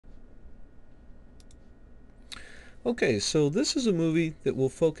Okay, so this is a movie that will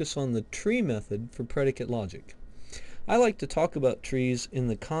focus on the tree method for predicate logic. I like to talk about trees in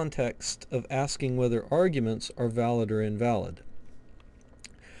the context of asking whether arguments are valid or invalid.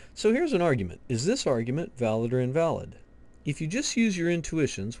 So here's an argument. Is this argument valid or invalid? If you just use your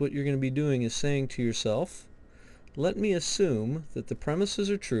intuitions, what you're going to be doing is saying to yourself, let me assume that the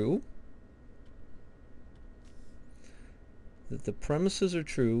premises are true,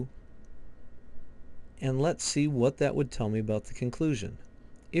 and let's see what that would tell me about the conclusion.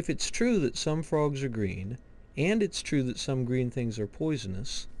 If it's true that some frogs are green, and it's true that some green things are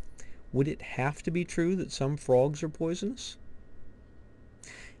poisonous, would it have to be true that some frogs are poisonous?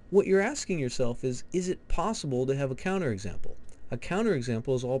 What you're asking yourself is it possible to have a counterexample? A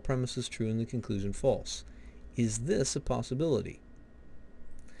counterexample is all premises true and the conclusion false. Is this a possibility?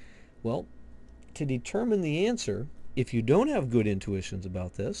 Well, to determine the answer, if you don't have good intuitions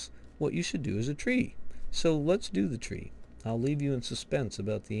about this, what you should do is a tree. So let's do the tree. I'll leave you in suspense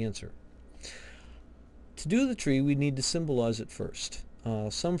about the answer. To do the tree, we need to symbolize it first.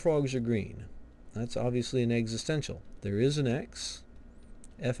 Some frogs are green. That's obviously an existential. There is an x,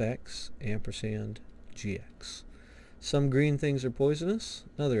 fx, ampersand, gx. Some green things are poisonous.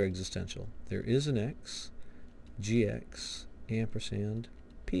 Another existential. There is an x, gx, ampersand,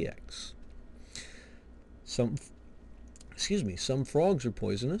 px. Some frogs are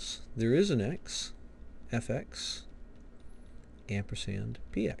poisonous. There is an x, fx, ampersand,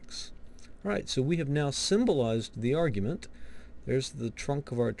 px. All right, so we have now symbolized the argument. There's the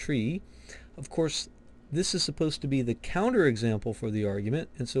trunk of our tree. Of course, this is supposed to be the counterexample for the argument,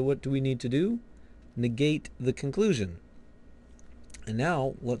 and so what do we need to do? Negate the conclusion. And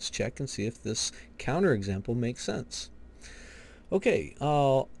now let's check and see if this counterexample makes sense. Okay,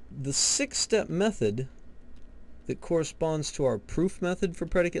 the six-step method that corresponds to our proof method for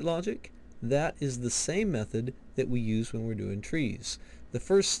predicate logic, that is the same method that we use when we're doing trees. The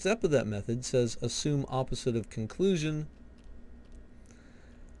first step of that method says assume opposite of conclusion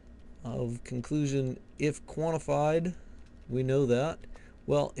if quantified. We know that.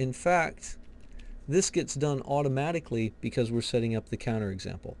 Well, in fact, this gets done automatically because we're setting up the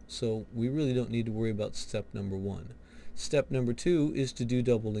counterexample. So we really don't need to worry about step number one. Step number two is to do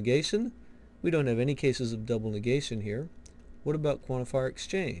double negation. We don't have any cases of double negation here. What about quantifier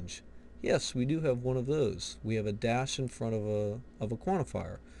exchange? Yes, we do have one of those. We have a dash in front of a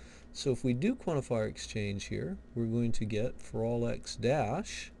quantifier. So if we do quantifier exchange here, we're going to get for all x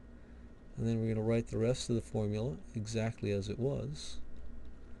dash, and then we're going to write the rest of the formula exactly as it was.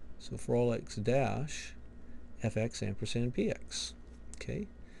 So for all x dash, fx ampersand px. Okay.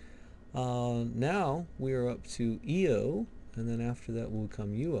 Now we are up to EO, and then after that will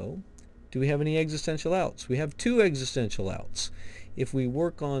come UO. Do we have any existential outs? We have two existential outs. If we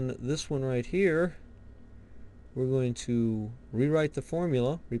work on this one right here, we're going to rewrite the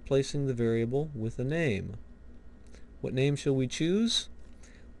formula, replacing the variable with a name. What name shall we choose?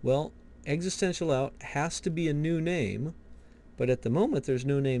 Well, existential out has to be a new name, but at the moment there's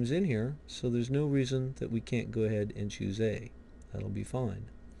no names in here, so there's no reason that we can't go ahead and choose A. That'll be fine.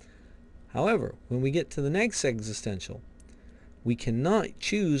 However, when we get to the next existential, we cannot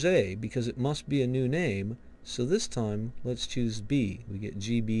choose A because it must be a new name, so this time let's choose B. We get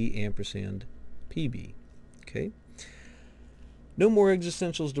GB ampersand PB. Okay? No more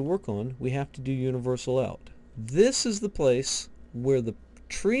existentials to work on. We have to do universal out. This is the place where the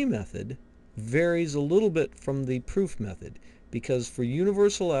tree method varies a little bit from the proof method, because for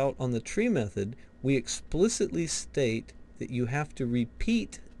universal out on the tree method, we explicitly state that you have to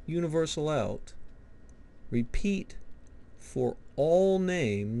repeat universal out, repeat for all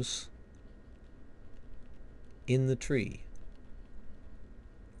names in the tree.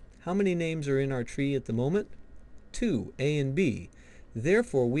 How many names are in our tree at the moment? 2, A and B.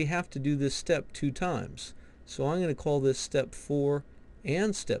 Therefore, we have to do this step 2 times. So I'm going to call this step 4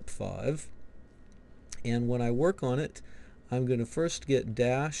 and step 5. And when I work on it, I'm going to first get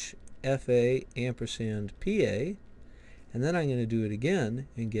dash FA ampersand PA, and then I'm going to do it again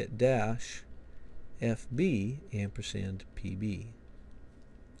and get dash FB ampersand PB.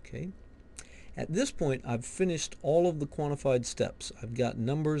 Okay. At this point, I've finished all of the quantified steps. I've got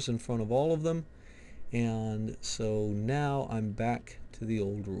numbers in front of all of them, and so now I'm back to the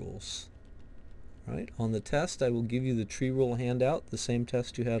old rules. Right? On the test, I will give you the tree rule handout, the same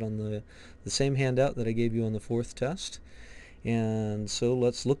test you had on the same handout that I gave you on the 4th test. And so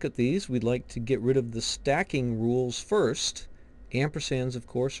let's look at these. We'd like to get rid of the stacking rules first. Ampersands, of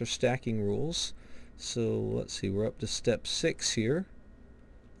course, are stacking rules. So let's see, we're up to step 6 here.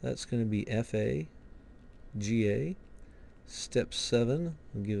 That's going to be FA, GA. Step 7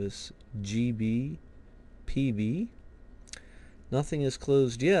 will give us GB, PB. Nothing is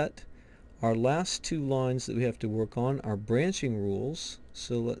closed yet. Our last two lines that we have to work on are branching rules.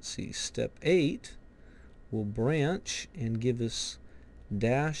 So let's see, step 8 will branch and give us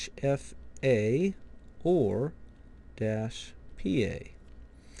dash FA or dash PA.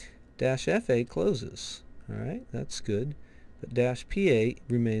 Dash FA closes. Alright, that's good. But dash PA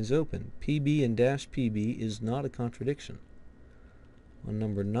remains open. PB and dash PB is not a contradiction. On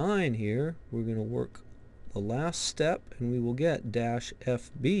number 9 here, we're going to work the last step and we will get dash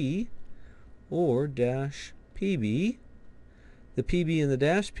FB or dash PB. The PB and the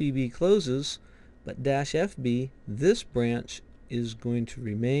dash PB closes, but dash FB, this branch, is going to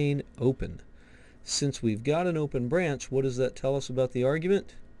remain open. Since we've got an open branch, what does that tell us about the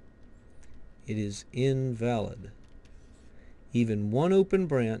argument? It is invalid. Even one open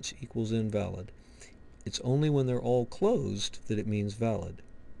branch equals invalid. It's only when they're all closed that it means valid.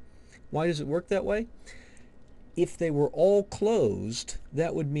 Why does it work that way? If they were all closed,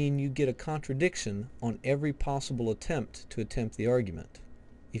 that would mean you get a contradiction on every possible attempt to attempt the argument.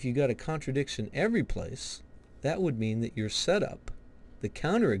 If you got a contradiction every place, that would mean that your setup, the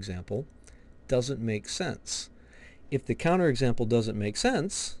counterexample, doesn't make sense. If the counterexample doesn't make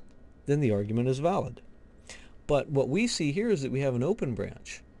sense, then the argument is valid. But what we see here is that we have an open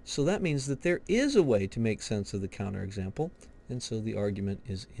branch. So that means that there is a way to make sense of the counterexample, and so the argument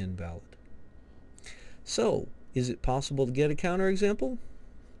is invalid. So, is it possible to get a counterexample?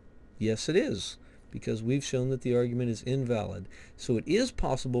 Yes, it is, because we've shown that the argument is invalid. So it is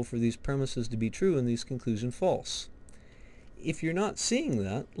possible for these premises to be true and these conclusions false. If you're not seeing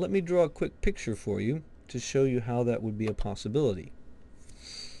that, let me draw a quick picture for you to show you how that would be a possibility.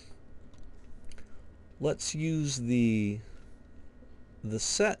 Let's use the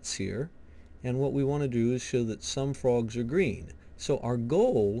sets here, and what we want to do is show that some frogs are green. So our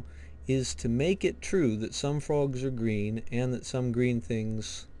goal is to make it true that some frogs are green and that some green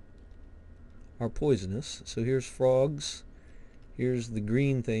things are poisonous. So here's frogs, here's the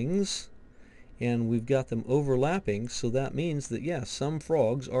green things, and we've got them overlapping, so that means that yes, some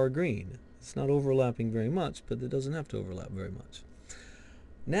frogs are green. It's not overlapping very much, but it doesn't have to overlap very much.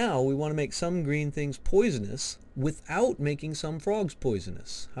 Now we want to make some green things poisonous without making some frogs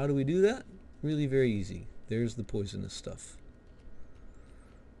poisonous. How do we do that? Really very easy. There's the poisonous stuff.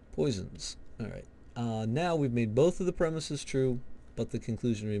 Poisons. Alright. Now we've made both of the premises true, but the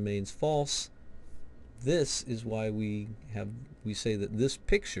conclusion remains false. This is why we say that this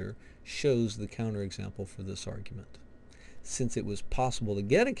picture shows the counterexample for this argument. Since it was possible to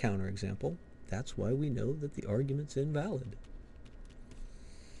get a counterexample, that's why we know that the argument's invalid.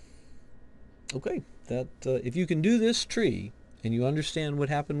 Okay, if you can do this tree and you understand what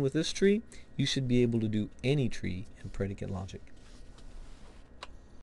happened with this tree, you should be able to do any tree in predicate logic.